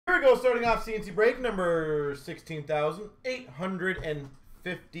Here we go, starting off CNC break number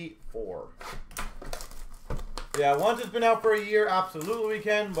 16,854. Yeah, once it's been out for a year, absolutely we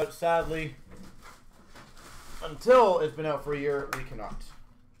can, but sadly, until it's been out for a year, we cannot.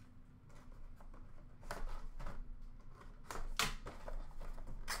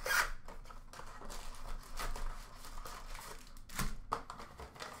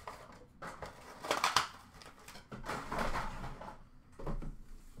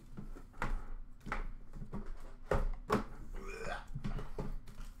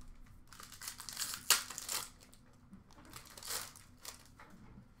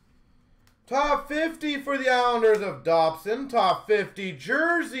 Top 50 for the Islanders of Dobson. Top 50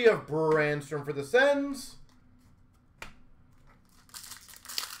 jersey of Brandstrom for the Sens.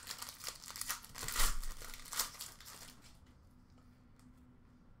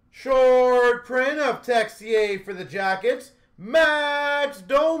 Short print of Texier for the Jackets. Max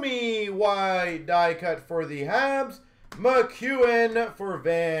Domi white die cut for the Habs. McEwen for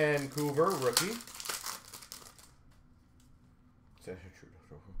Vancouver, rookie.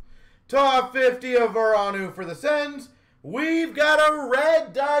 Top 50 of Varanu for the Sens. We've got a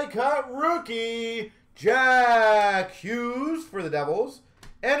red die-cut rookie, Jack Hughes for the Devils,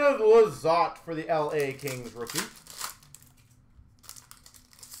 and a Lizotte for the LA Kings rookie.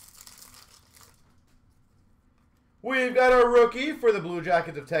 We've got a rookie for the Blue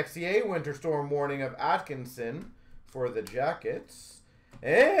Jackets of Texier, Winter Storm warning of Atkinson for the Jackets.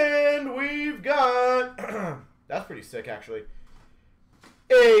 And we've got, that's pretty sick actually,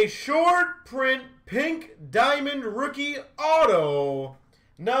 a short print pink diamond rookie auto,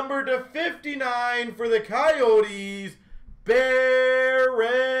 number to 59 for the Coyotes, Barrett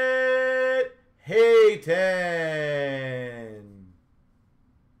Hayton.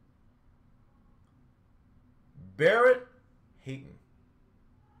 Barrett Hayton.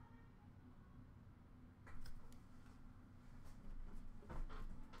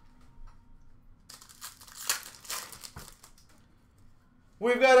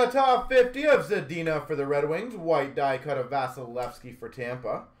 We've got a top 50 of Zadina for the Red Wings. White die cut of Vasilevsky for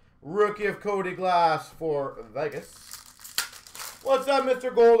Tampa. Rookie of Cody Glass for Vegas. What's up,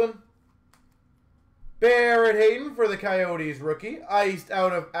 Mr. Golden? Barrett Hayton for the Coyotes rookie. Iced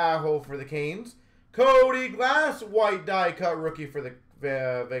out of Aho for the Canes. Cody Glass, white die cut rookie for the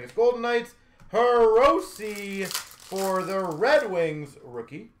Vegas Golden Knights. Hiroshi for the Red Wings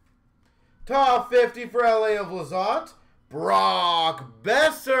rookie. Top 50 for LA of Lizotte. Brock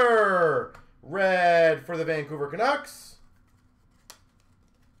Besser, red for the Vancouver Canucks.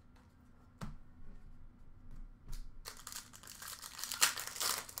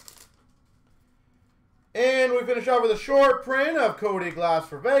 And we finish off with a short print of Cody Glass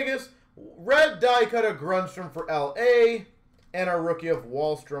for Vegas, red die cut of Grundstrom for LA, and a rookie of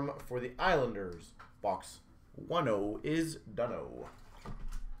Wallstrom for the Islanders. Box 1-0 is done-o.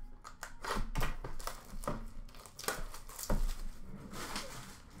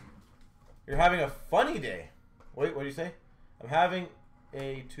 You're having a funny day. Wait, what do you say? I'm having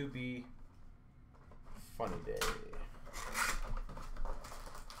a to be funny day.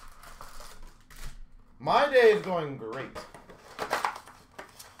 My day is going great.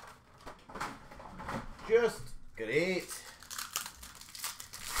 Just great.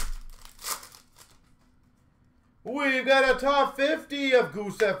 We've got a top 50 of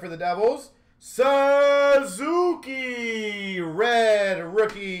Gusev for the Devils. Suzuki red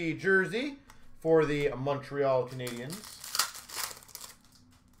rookie jersey for the Montreal Canadiens.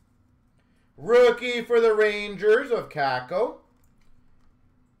 Rookie for the Rangers of Kako.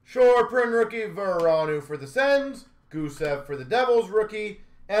 Short print rookie Varanu for the Sens. Gusev for the Devils rookie.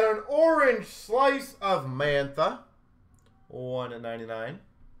 And an orange slice of Mantha. 1/99.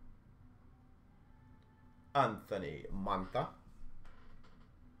 Anthony Mantha.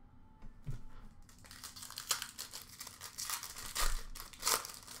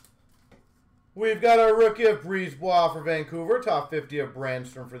 We've got a rookie of Brisebois for Vancouver. Top 50 of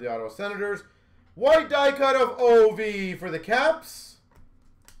Brandstrom for the Ottawa Senators. White die cut of OV for the Caps.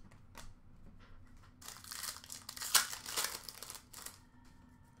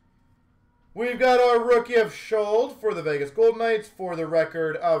 We've got a rookie of Schultz for the Vegas Golden Knights. For the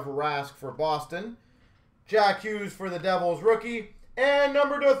record of Rask for Boston. Jack Hughes for the Devils rookie. And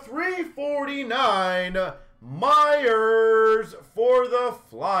number to 349, Myers for the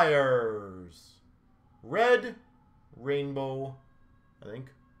Flyers. Red Rainbow, I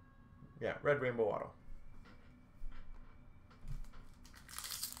think. Yeah, red Rainbow auto.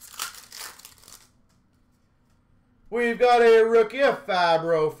 We've got a rookie of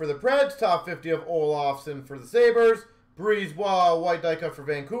Fabro for the Preds. Top 50 of Olofsson for the Sabres. Brisebois, white die cut for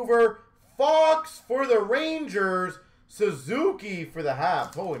Vancouver. Fox for the Rangers. Suzuki for the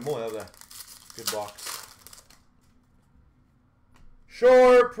Habs. Holy moly, that was a good box.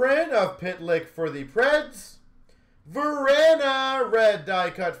 Short print of Pitlick for the Preds. Verena, red die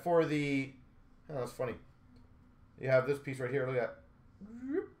cut for the... Oh, that's funny. You have this piece right here. Look at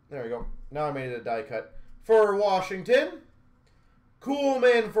that. There we go. Now I made it a die cut. For Washington.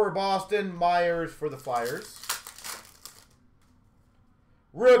 Kuhlman for Boston. Myers for the Flyers.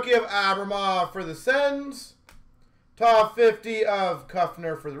 Rookie of Abramov for the Sens. Top 50 of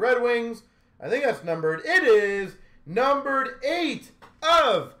Kuffner for the Red Wings. I think that's numbered. It is numbered 8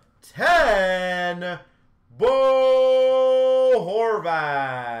 of 10. Bo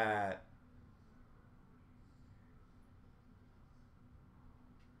Horvat.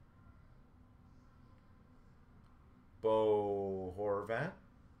 Bo Horvat.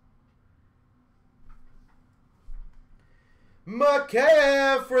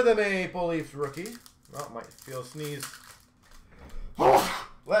 McKev for the Maple Leafs rookie. Oh, might feel a sneeze.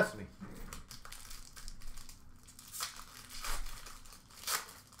 Bless me.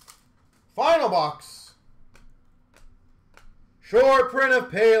 Final box. Short print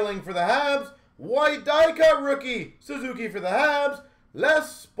of Paling for the Habs. White die cut rookie. Suzuki for the Habs.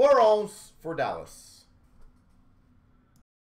 Les Sporons for Dallas.